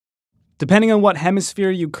Depending on what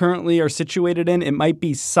hemisphere you currently are situated in, it might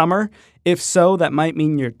be summer. If so, that might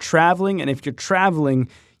mean you're traveling. And if you're traveling,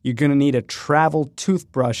 you're going to need a travel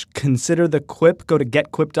toothbrush. Consider the Quip. Go to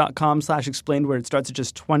getquip.com/explained where it starts at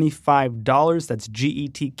just $25. That's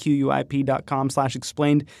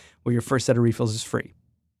getquip.com/explained where your first set of refills is free.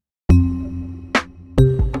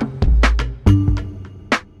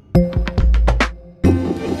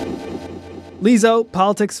 Lizzo,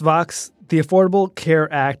 Politics Vox. The Affordable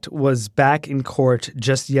Care Act was back in court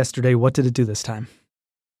just yesterday. What did it do this time?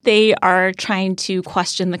 They are trying to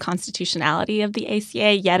question the constitutionality of the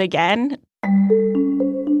ACA yet again.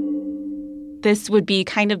 This would be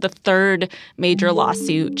kind of the third major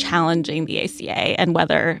lawsuit challenging the ACA and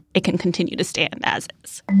whether it can continue to stand as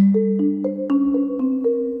is.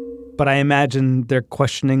 But I imagine they're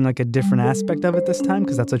questioning like a different aspect of it this time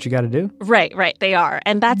because that's what you got to do. Right. They are.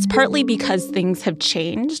 And that's partly because things have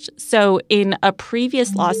changed. So in a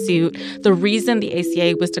previous lawsuit, the reason the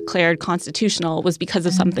ACA was declared constitutional was because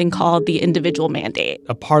of something called the individual mandate.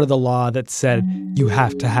 A part of the law that said you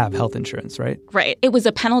have to have health insurance, right? Right. It was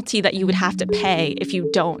a penalty that you would have to pay if you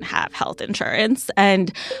don't have health insurance.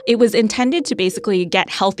 And it was intended to basically get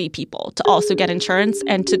healthy people to also get insurance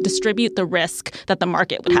and to distribute the risk that the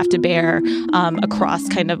market would have to bear across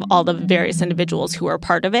kind of all the various individuals who are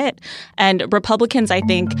part of it. And Republicans, I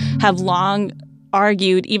think, have long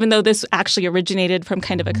argued, even though this actually originated from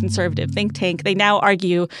kind of a conservative think tank, they now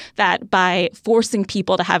argue that by forcing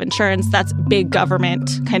people to have insurance, that's big government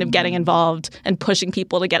kind of getting involved and pushing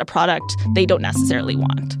people to get a product they don't necessarily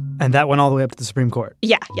want. And that went all the way up to the Supreme Court.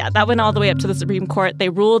 Yeah, that went all the way up to the Supreme Court. They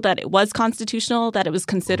ruled that it was constitutional, that it was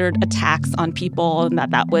considered a tax on people, and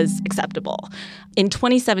that was acceptable. In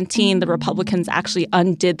 2017, the Republicans actually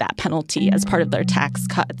undid that penalty as part of their tax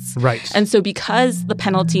cuts. Right. And so because the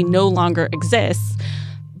penalty no longer exists,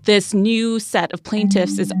 this new set of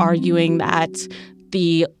plaintiffs is arguing that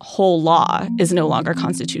the whole law is no longer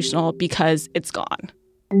constitutional because it's gone.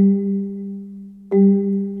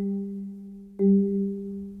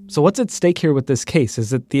 So what's at stake here with this case?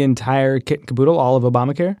 Is it the entire kit and caboodle, all of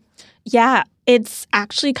Obamacare? Yeah, it's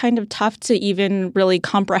actually kind of tough to even really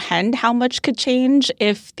comprehend how much could change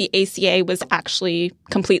if the ACA was actually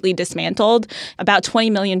completely dismantled. About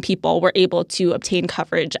 20 million people were able to obtain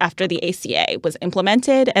coverage after the ACA was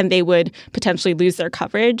implemented, and they would potentially lose their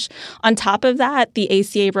coverage. On top of that, the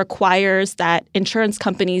ACA requires that insurance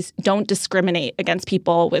companies don't discriminate against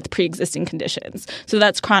people with pre-existing conditions. So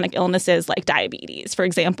that's chronic illnesses like diabetes, for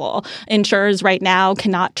example. Insurers right now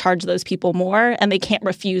cannot charge those people more, and they can't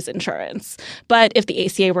refuse insurance. But if the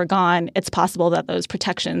ACA were gone, it's possible that those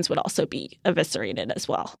protections would also be eviscerated as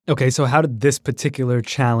well. Okay, so how did this particular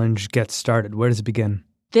challenge get started? Where does it begin?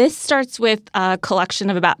 This starts with a collection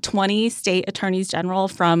of about 20 state attorneys general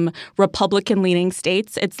from Republican-leaning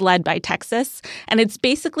states. It's led by Texas, and it's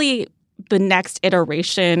basically the next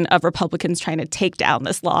iteration of Republicans trying to take down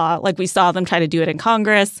this law. Like we saw them try to do it in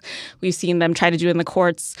Congress. We've seen them try to do it in the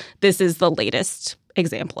courts. This is the latest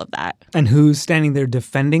example of that. And who's standing there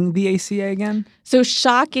defending the ACA again? So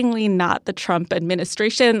shockingly, not the Trump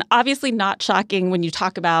administration. Obviously not shocking when you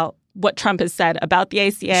talk about what Trump has said about the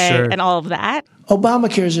ACA and all of that.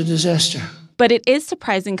 Obamacare is a disaster. But it is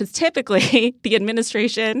surprising because typically the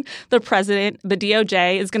administration, the president, the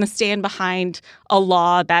DOJ is going to stand behind a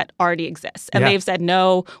law that already exists. And they've said,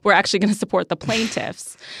 no, we're actually going to support the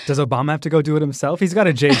plaintiffs. Does Obama have to go do it himself? He's got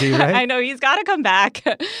a JD, right? I know, he's got to come back.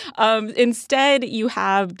 Instead, you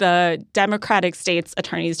have the Democratic states'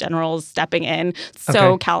 attorneys generals stepping in.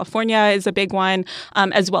 So California is a big one,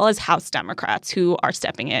 as well as House Democrats who are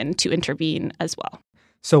stepping in to intervene as well.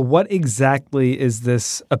 So what exactly is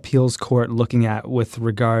this appeals court looking at with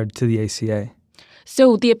regard to the ACA?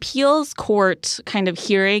 So the appeals court kind of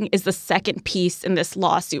hearing is the second piece in this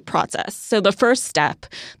lawsuit process. So the first step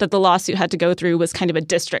that the lawsuit had to go through was kind of a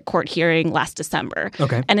district court hearing last December.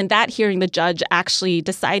 Okay. And in that hearing, the judge actually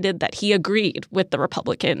decided that he agreed with the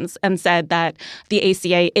Republicans and said that the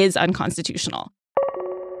ACA is unconstitutional.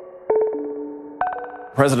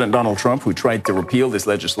 President Donald Trump, who tried to repeal this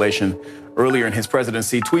legislation earlier in his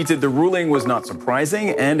presidency, tweeted the ruling was not surprising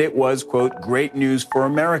and it was, quote, great news for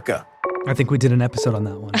America. I think we did an episode on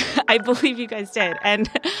that one. I believe you guys did. And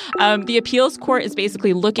the appeals court is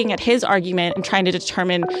basically looking at his argument and trying to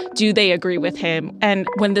determine, do they agree with him? And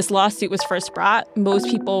when this lawsuit was first brought, most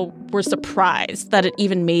people were surprised that it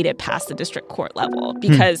even made it past the district court level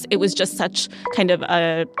because it was just such kind of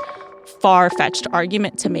a far-fetched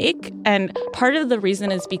argument to make. And part of the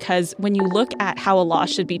reason is because when you look at how a law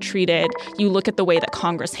should be treated, you look at the way that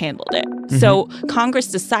Congress handled it. Mm-hmm. So Congress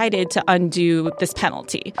decided to undo this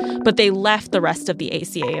penalty, but they left the rest of the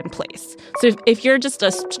ACA in place. So if you're just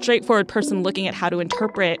a straightforward person looking at how to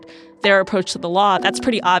interpret their approach to the law, that's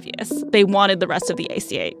pretty obvious. They wanted the rest of the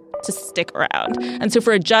ACA to stick around. And so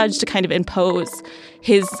for a judge to kind of impose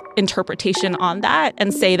his interpretation on that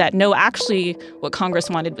and say that, no, actually what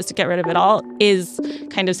Congress wanted was to get rid of it all is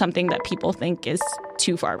kind of something that people think is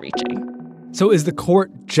too far-reaching. So is the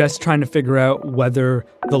court just trying to figure out whether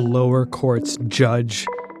the lower court's judge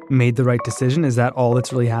made the right decision? Is that all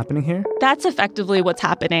that's really happening here? That's effectively what's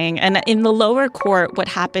happening. And in the lower court, what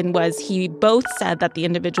happened was he both said that the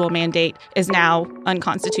individual mandate is now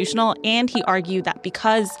unconstitutional, and he argued that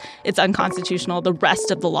because it's unconstitutional, the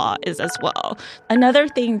rest of the law is as well. Another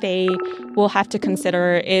thing they will have to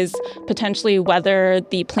consider is potentially whether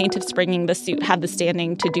the plaintiffs bringing the suit have the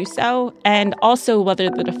standing to do so, and also whether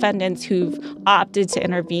the defendants who've opted to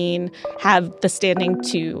intervene have the standing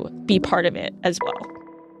to be part of it as well.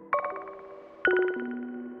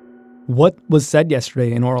 What was said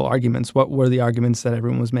yesterday in oral arguments? What were the arguments that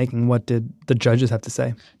everyone was making? What did the judges have to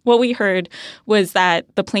say? What we heard was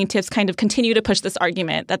that the plaintiffs kind of continue to push this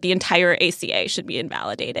argument that the entire ACA should be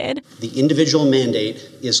invalidated. The individual mandate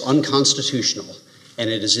is unconstitutional, and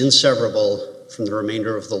it is inseparable from the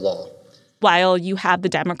remainder of the law. While you have the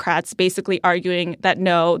Democrats basically arguing that,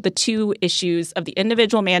 no, the two issues of the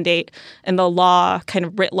individual mandate and the law kind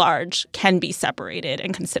of writ large can be separated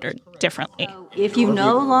and considered differently. If you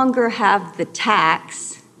no longer have the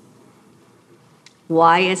tax,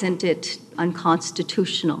 why isn't it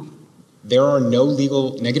unconstitutional? There are no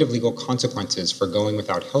negative legal consequences for going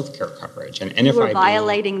without health care coverage. And NFIB, you are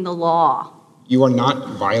violating the law. You are not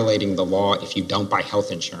violating the law if you don't buy health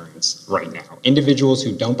insurance right now. Individuals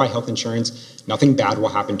who don't buy health insurance, nothing bad will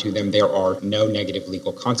happen to them. There are no negative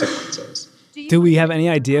legal consequences. Do we have any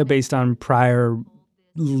idea, based on prior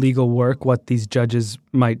legal work, what these judges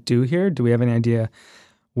might do here? Do we have any idea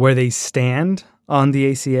where they stand on the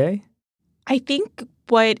ACA? I think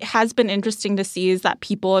what has been interesting to see is that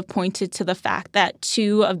people have pointed to the fact that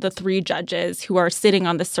 2 of the 3 judges who are sitting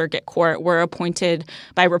on the circuit court were appointed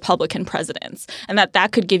by Republican presidents, and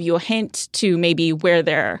that could give you a hint to maybe where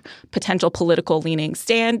their potential political leanings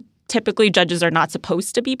stand. Typically, judges are not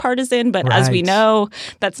supposed to be partisan, but as we know,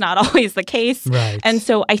 that's not always the case. Right. And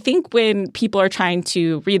so I think when people are trying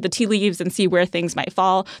to read the tea leaves and see where things might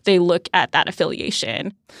fall, they look at that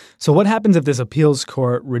affiliation. So what happens if this appeals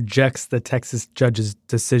court rejects the Texas judge's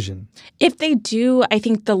decision? If they do, I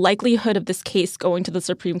think the likelihood of this case going to the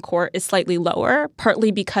Supreme Court is slightly lower,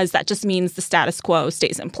 partly because that just means the status quo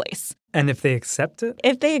stays in place. And if they accept it?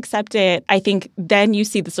 If they accept it, I think then you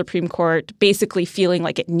see the Supreme Court basically feeling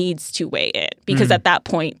like it needs to weigh it. Because at that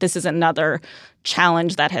point, this is another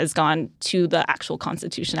challenge that has gone to the actual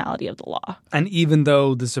constitutionality of the law. And even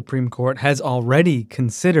though the Supreme Court has already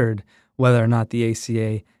considered whether or not the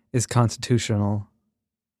ACA is constitutional,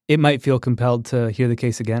 it might feel compelled to hear the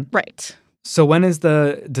case again? Right. So when is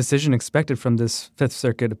the decision expected from this Fifth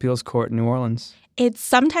Circuit Appeals Court in New Orleans? It's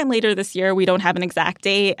sometime later this year. We don't have an exact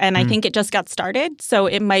date, and I think it just got started, so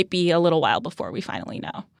it might be a little while before we finally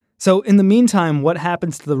know. So in the meantime, what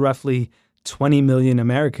happens to the roughly 20 million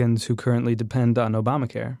Americans who currently depend on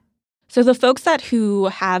Obamacare? So the folks who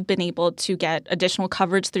have been able to get additional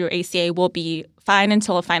coverage through ACA will be fine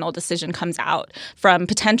until a final decision comes out from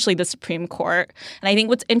potentially the Supreme Court. And I think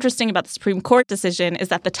what's interesting about the Supreme Court decision is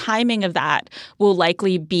that the timing of that will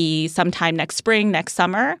likely be sometime next spring, next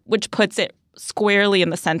summer, which puts it squarely in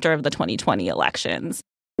the center of the 2020 elections.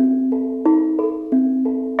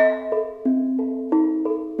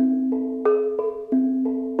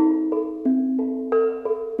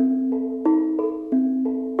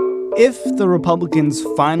 If the Republicans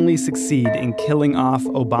finally succeed in killing off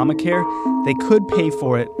Obamacare, they could pay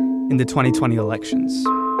for it in the 2020 elections.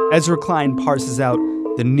 Ezra Klein parses out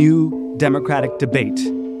the new Democratic debate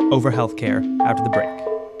over health care after the break.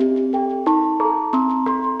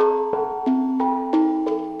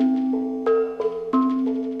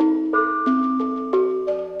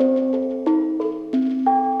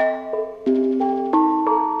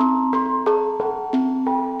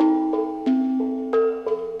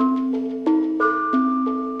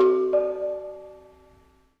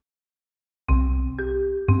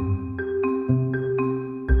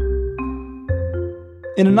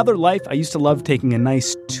 In another life, I used to love taking a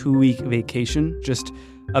nice 2-week vacation. Just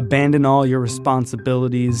abandon all your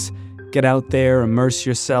responsibilities, get out there, immerse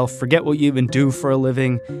yourself, forget what you even do for a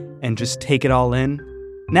living, and just take it all in.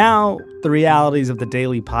 Now, the realities of the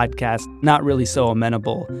daily podcast, not really so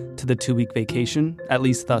amenable to the 2-week vacation, at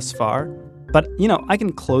least thus far. But, I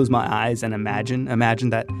can close my eyes and imagine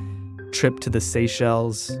that trip to the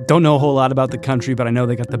Seychelles. Don't know a whole lot about the country, but I know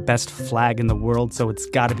they got the best flag in the world, so it's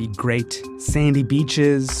gotta be great. Sandy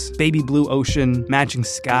beaches, baby blue ocean, matching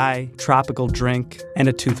sky, tropical drink, and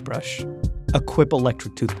a toothbrush. A Quip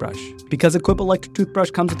electric toothbrush. Because a Quip electric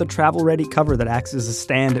toothbrush comes with a travel-ready cover that acts as a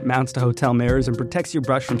stand, it mounts to hotel mirrors, and protects your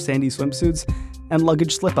brush from sandy swimsuits and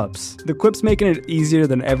luggage slip-ups. The Quip's making it easier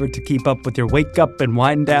than ever to keep up with your wake-up and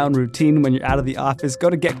wind-down routine when you're out of the office. Go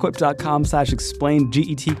to getquip.com/explained,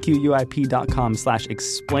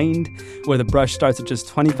 getquip.com/explained, where the brush starts at just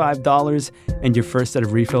 $25 and your first set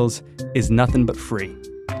of refills is nothing but free.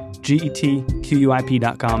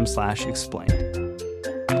 getquip.com/explained.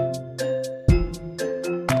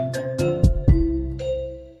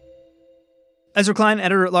 Ezra Klein,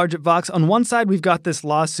 editor-at-large at Vox. On one side, we've got this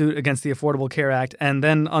lawsuit against the Affordable Care Act, and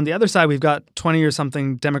then on the other side, we've got 20 or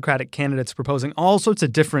something Democratic candidates proposing all sorts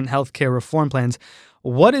of different health care reform plans.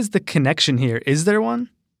 What is the connection here? Is there one?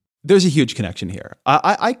 There's a huge connection here.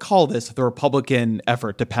 I call this the Republican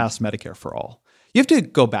effort to pass Medicare for all. You have to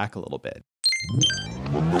go back a little bit.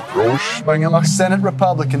 Senate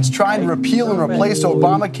Republicans trying to repeal and replace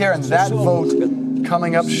Obamacare, and that vote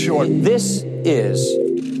coming up short. This is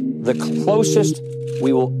the closest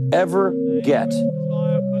we will ever get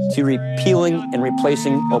to repealing and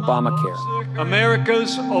replacing Obamacare.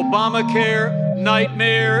 America's Obamacare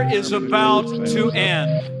nightmare is about to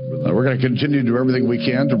end. We're going to continue to do everything we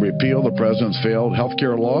can to repeal the president's failed health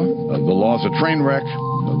care law. The law's a train wreck.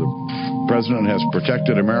 The president has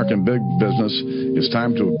protected American big business. It's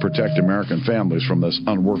time to protect American families from this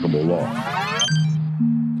unworkable law.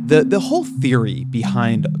 The whole theory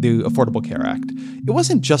behind the Affordable Care Act, it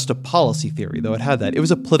wasn't just a policy theory, though it had that. It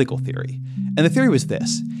was a political theory. And the theory was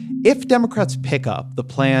this. If Democrats pick up the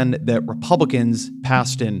plan that Republicans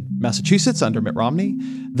passed in Massachusetts under Mitt Romney,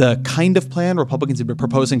 the kind of plan Republicans have been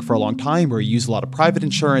proposing for a long time where you use a lot of private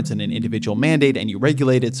insurance and an individual mandate and you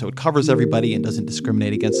regulate it so it covers everybody and doesn't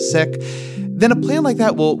discriminate against the sick, then a plan like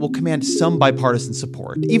that will command some bipartisan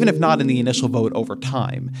support, even if not in the initial vote over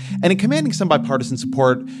time. And in commanding some bipartisan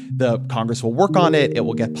support, the Congress will work on it, it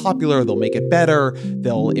will get popular, they'll make it better,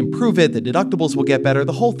 they'll improve it, the deductibles will get better,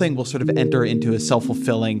 the whole thing will sort of enter into a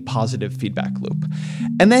self-fulfilling positive feedback loop.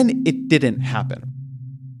 And then it didn't happen.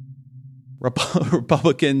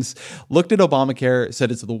 Republicans looked at Obamacare,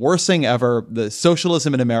 said it's the worst thing ever, the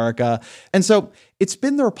socialism in America. And so it's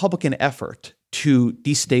been the Republican effort to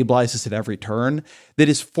destabilize us at every turn that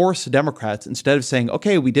has forced Democrats, instead of saying,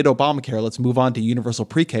 okay, we did Obamacare, let's move on to universal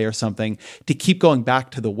pre-K or something, to keep going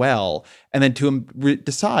back to the well and then to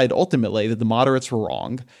decide ultimately that the moderates were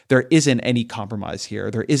wrong. There isn't any compromise here.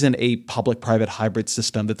 There isn't a public-private hybrid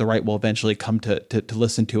system that the right will eventually come to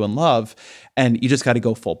listen to and love. And you just got to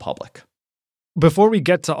go full public. Before we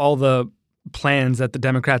get to all the plans that the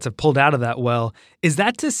Democrats have pulled out of that well, is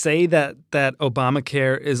that to say that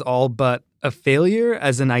Obamacare is all but a failure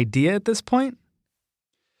as an idea at this point?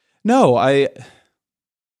 No, I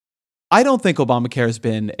don't think Obamacare has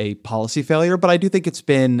been a policy failure, but I do think it's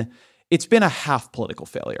been a half political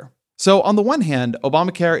failure. So on the one hand,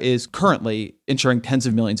 Obamacare is currently insuring tens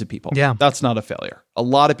of millions of people. Yeah. That's not a failure. A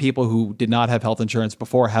lot of people who did not have health insurance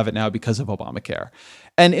before have it now because of Obamacare.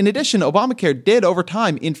 And in addition, Obamacare did over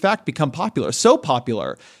time, in fact, become popular, so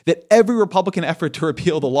popular that every Republican effort to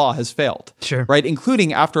repeal the law has failed. Sure. Right?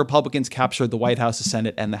 Including after Republicans captured the White House, the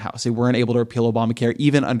Senate, and the House. They weren't able to repeal Obamacare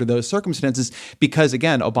even under those circumstances because,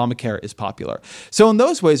 again, Obamacare is popular. So in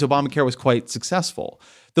those ways, Obamacare was quite successful.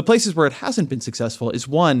 The places where it hasn't been successful is,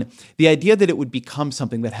 one, the idea that it would become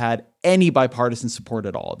something that had any bipartisan support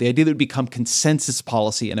at all. The idea that it would become consensus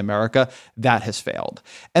policy in America, that has failed.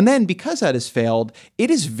 And then because that has failed, it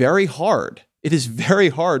is very hard. It is very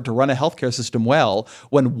hard to run a healthcare system well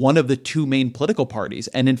when one of the two main political parties,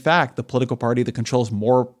 and in fact, the political party that controls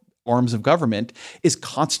more arms of government, is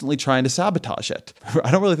constantly trying to sabotage it.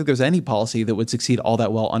 I don't really think there's any policy that would succeed all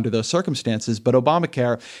that well under those circumstances, but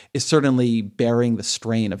Obamacare is certainly bearing the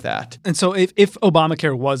strain of that. And so if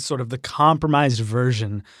Obamacare was sort of the compromised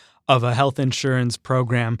version of a health insurance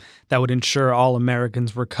program that would ensure all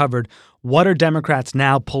Americans were covered, what are Democrats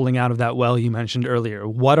now pulling out of that well you mentioned earlier?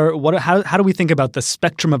 How do we think about the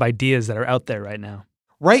spectrum of ideas that are out there right now?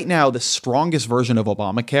 Right now, the strongest version of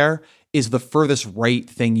Obamacare is the furthest right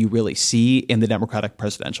thing you really see in the Democratic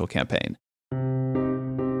presidential campaign.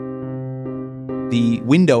 The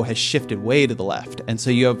window has shifted way to the left. And so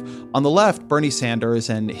you have, on the left, Bernie Sanders,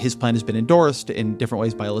 and his plan has been endorsed in different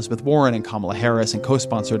ways by Elizabeth Warren and Kamala Harris and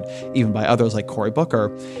co-sponsored even by others like Cory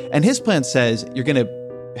Booker. And his plan says you're going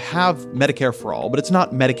to have Medicare for All, but it's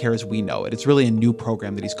not Medicare as we know it. It's really a new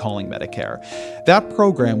program that he's calling Medicare. That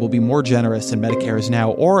program will be more generous than Medicare is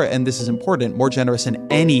now, or, and this is important, more generous than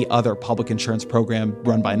any other public insurance program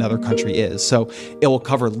run by another country is. So it will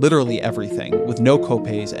cover literally everything with no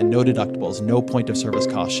copays and no deductibles, no point of service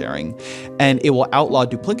cost sharing. And it will outlaw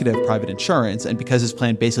duplicative private insurance. And because his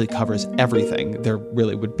plan basically covers everything, there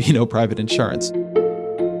really would be no private insurance.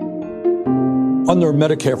 Under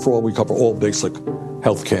Medicare for All, we cover all basic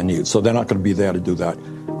health care needs, so they're not going to be there to do that.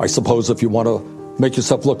 I suppose if you want to make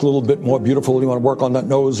yourself look a little bit more beautiful, you want to work on that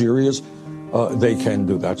nose, your ears, they can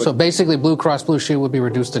do that. So basically Blue Cross Blue Shield would be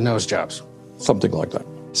reduced to nose jobs. Something like that.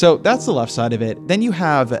 So that's the left side of it. Then you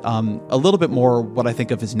have a little bit more what I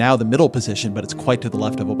think of as now the middle position, but it's quite to the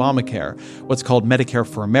left of Obamacare, what's called Medicare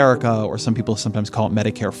for America, or some people sometimes call it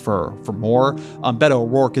Medicare for more. Beto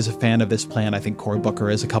O'Rourke is a fan of this plan. I think Cory Booker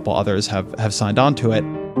is. A couple others have signed on to it.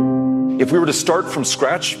 If we were to start from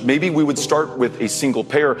scratch, maybe we would start with a single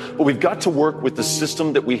payer, but we've got to work with the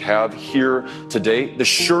system that we have here today. The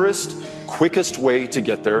surest, quickest way to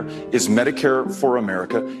get there is Medicare for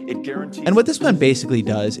America. It guarantees. And what this plan basically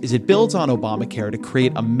does is it builds on Obamacare to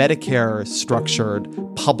create a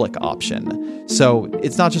Medicare-structured public option. So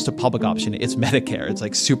it's not just a public option, it's Medicare. It's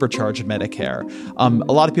like supercharged Medicare.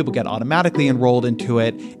 A lot of people get automatically enrolled into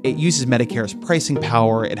it. It uses Medicare's pricing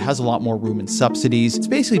power. It has a lot more room in subsidies. It's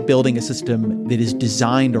basically building a system that is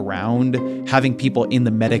designed around having people in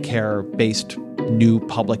the Medicare-based new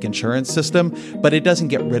public insurance system, but it doesn't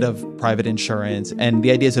get rid of private insurance. And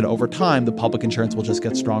the idea is that over time, the public insurance will just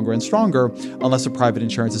get stronger and stronger unless the private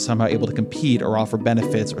insurance is somehow able to compete or offer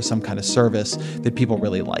benefits or some kind of service that people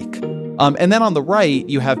really like. And then on the right,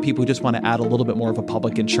 you have people who just want to add a little bit more of a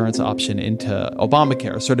public insurance option into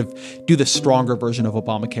Obamacare, sort of do the stronger version of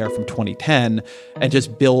Obamacare from 2010 and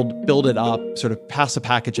just build it up, sort of pass a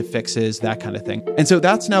package of fixes, that kind of thing. And so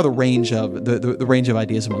that's now the range of the range of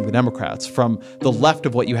ideas among the Democrats, from the left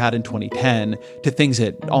of what you had in 2010 to things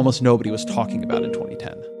that almost nobody was talking about in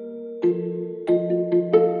 2010.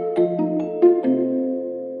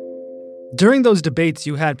 During those debates,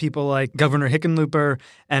 you had people like Governor Hickenlooper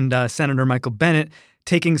and Senator Michael Bennet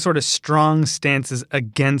taking sort of strong stances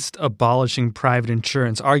against abolishing private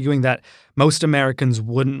insurance, arguing that most Americans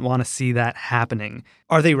wouldn't want to see that happening.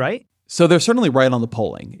 Are they right? So they're certainly right on the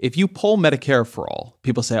polling. If you poll Medicare for All,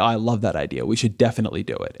 people say, oh, I love that idea. We should definitely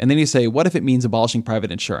do it. And then you say, what if it means abolishing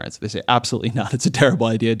private insurance? They say, absolutely not. It's a terrible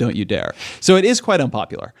idea. Don't you dare. So it is quite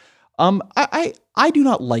unpopular. I do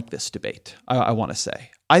not like this debate, I want to say.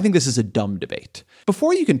 I think this is a dumb debate.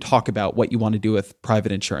 Before you can talk about what you want to do with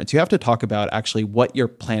private insurance, you have to talk about actually what your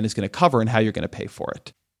plan is going to cover and how you're going to pay for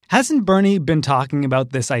it. Hasn't Bernie been talking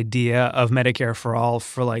about this idea of Medicare for All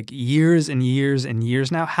for like years and years and years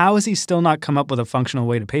now? How has he still not come up with a functional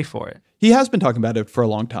way to pay for it? He has been talking about it for a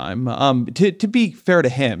long time. To be fair to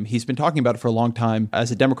him, he's been talking about it for a long time as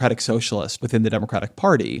a democratic socialist within the Democratic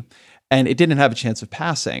Party, and it didn't have a chance of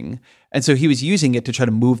passing. And so he was using it to try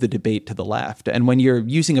to move the debate to the left. And when you're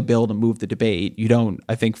using a bill to move the debate, you don't,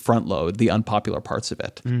 I think, front load the unpopular parts of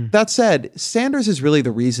it. That said, Sanders is really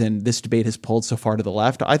the reason this debate has pulled so far to the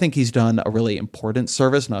left. I think he's done a really important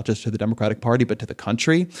service, not just to the Democratic Party, but to the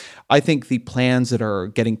country. I think the plans that are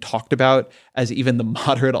getting talked about as even the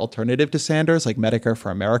moderate alternative to Sanders, like Medicare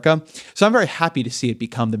for America. So I'm very happy to see it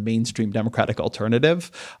become the mainstream Democratic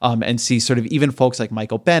alternative, and see sort of even folks like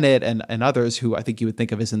Michael Bennet and others who I think you would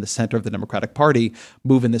think of as in the center of the Democratic Party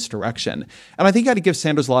move in this direction. And I think you got to give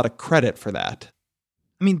Sanders a lot of credit for that.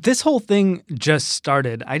 I mean, this whole thing just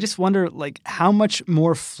started. I just wonder, like, how much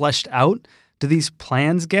more fleshed out do these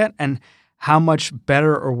plans get? And how much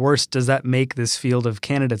better or worse does that make this field of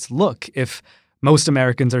candidates look if most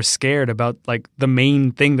Americans are scared about, like, the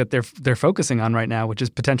main thing that they're focusing on right now, which is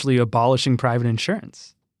potentially abolishing private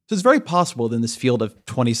insurance? So it's very possible that in this field of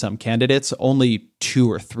 20-some candidates, only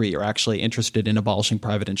 2 or 3 are actually interested in abolishing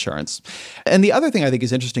private insurance. And the other thing I think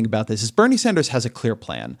is interesting about this is Bernie Sanders has a clear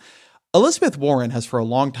plan. Elizabeth Warren has for a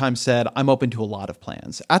long time said, I'm open to a lot of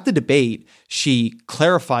plans. At the debate, she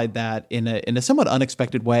clarified that in a somewhat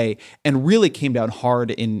unexpected way and really came down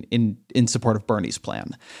hard in support of Bernie's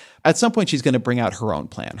plan. At some point, she's going to bring out her own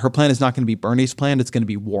plan. Her plan is not going to be Bernie's plan. It's going to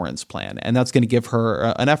be Warren's plan. And that's going to give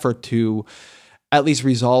her an effort to at least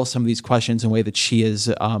resolve some of these questions in a way that she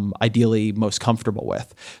is ideally most comfortable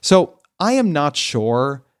with. So I am not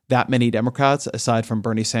sure that many Democrats, aside from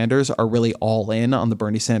Bernie Sanders, are really all in on the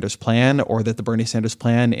Bernie Sanders plan, or that the Bernie Sanders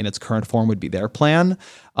plan in its current form would be their plan.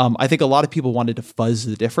 I think a lot of people wanted to fuzz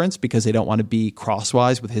the difference because they don't want to be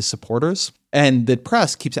crosswise with his supporters. And the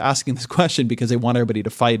press keeps asking this question because they want everybody to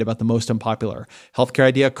fight about the most unpopular healthcare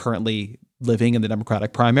idea currently living in the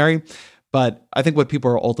Democratic primary. But I think what people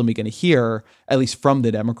are ultimately going to hear, at least from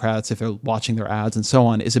the Democrats, if they're watching their ads and so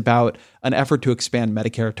on, is about an effort to expand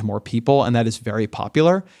Medicare to more people. And that is very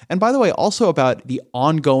popular. And by the way, also about the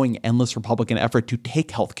ongoing endless Republican effort to take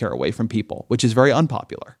healthcare away from people, which is very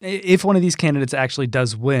unpopular. If one of these candidates actually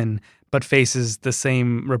does win, but faces the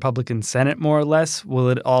same Republican Senate, more or less, will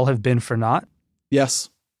it all have been for naught? Yes.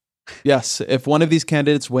 Yes. If one of these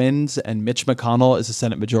candidates wins and Mitch McConnell is a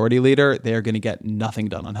Senate Majority Leader, they are going to get nothing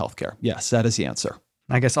done on healthcare. Yes, that is the answer.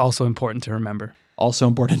 I guess also important to remember. Also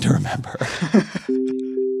important to remember.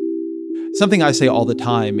 Something I say all the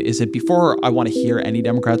time is that before I want to hear any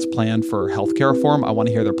Democrats' plan for healthcare reform, I want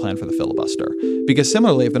to hear their plan for the filibuster. Because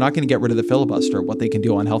similarly, if they're not going to get rid of the filibuster, what they can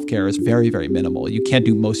do on healthcare is very, very minimal. You can't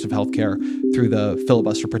do most of healthcare through the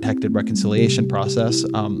filibuster-protected reconciliation process.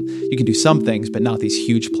 You can do some things, but not these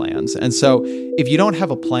huge plans. And so if you don't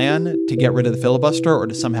have a plan to get rid of the filibuster or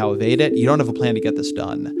to somehow evade it, you don't have a plan to get this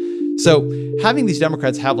done. So having these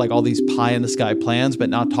Democrats have like all these pie-in-the-sky plans but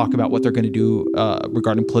not talk about what they're going to do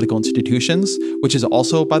regarding political institutions, which is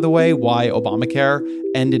also, by the way, why Obamacare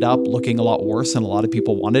ended up looking a lot worse than a lot of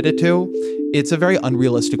people wanted it to. It's a very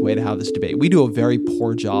unrealistic way to have this debate. We do a very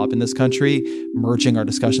poor job in this country merging our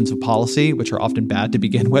discussions of policy, which are often bad to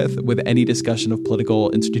begin with any discussion of political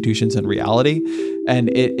institutions and reality. And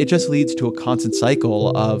it just leads to a constant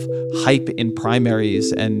cycle of hype in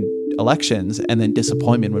primaries and elections and then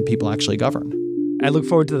disappointment when people actually govern. I look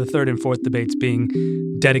forward to the third and fourth debates being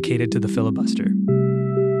dedicated to the filibuster.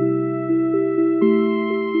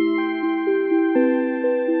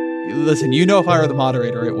 Listen, you know, if I were the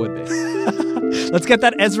moderator, it would be. Let's get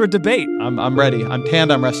that Ezra debate. I'm ready. I'm tanned,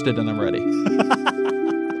 I'm rested, and I'm ready.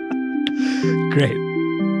 Great.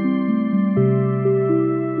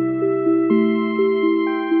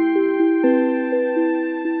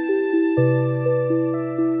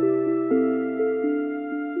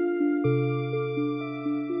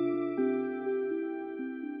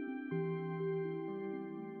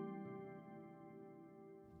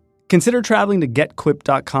 Consider traveling to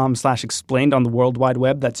getquip.com/explained on the World Wide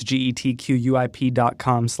Web. That's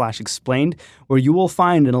getquip.com/explained, where you will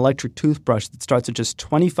find an electric toothbrush that starts at just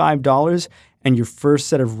 $25, and your first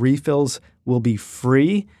set of refills will be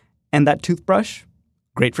free. And that toothbrush,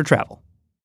 great for travel.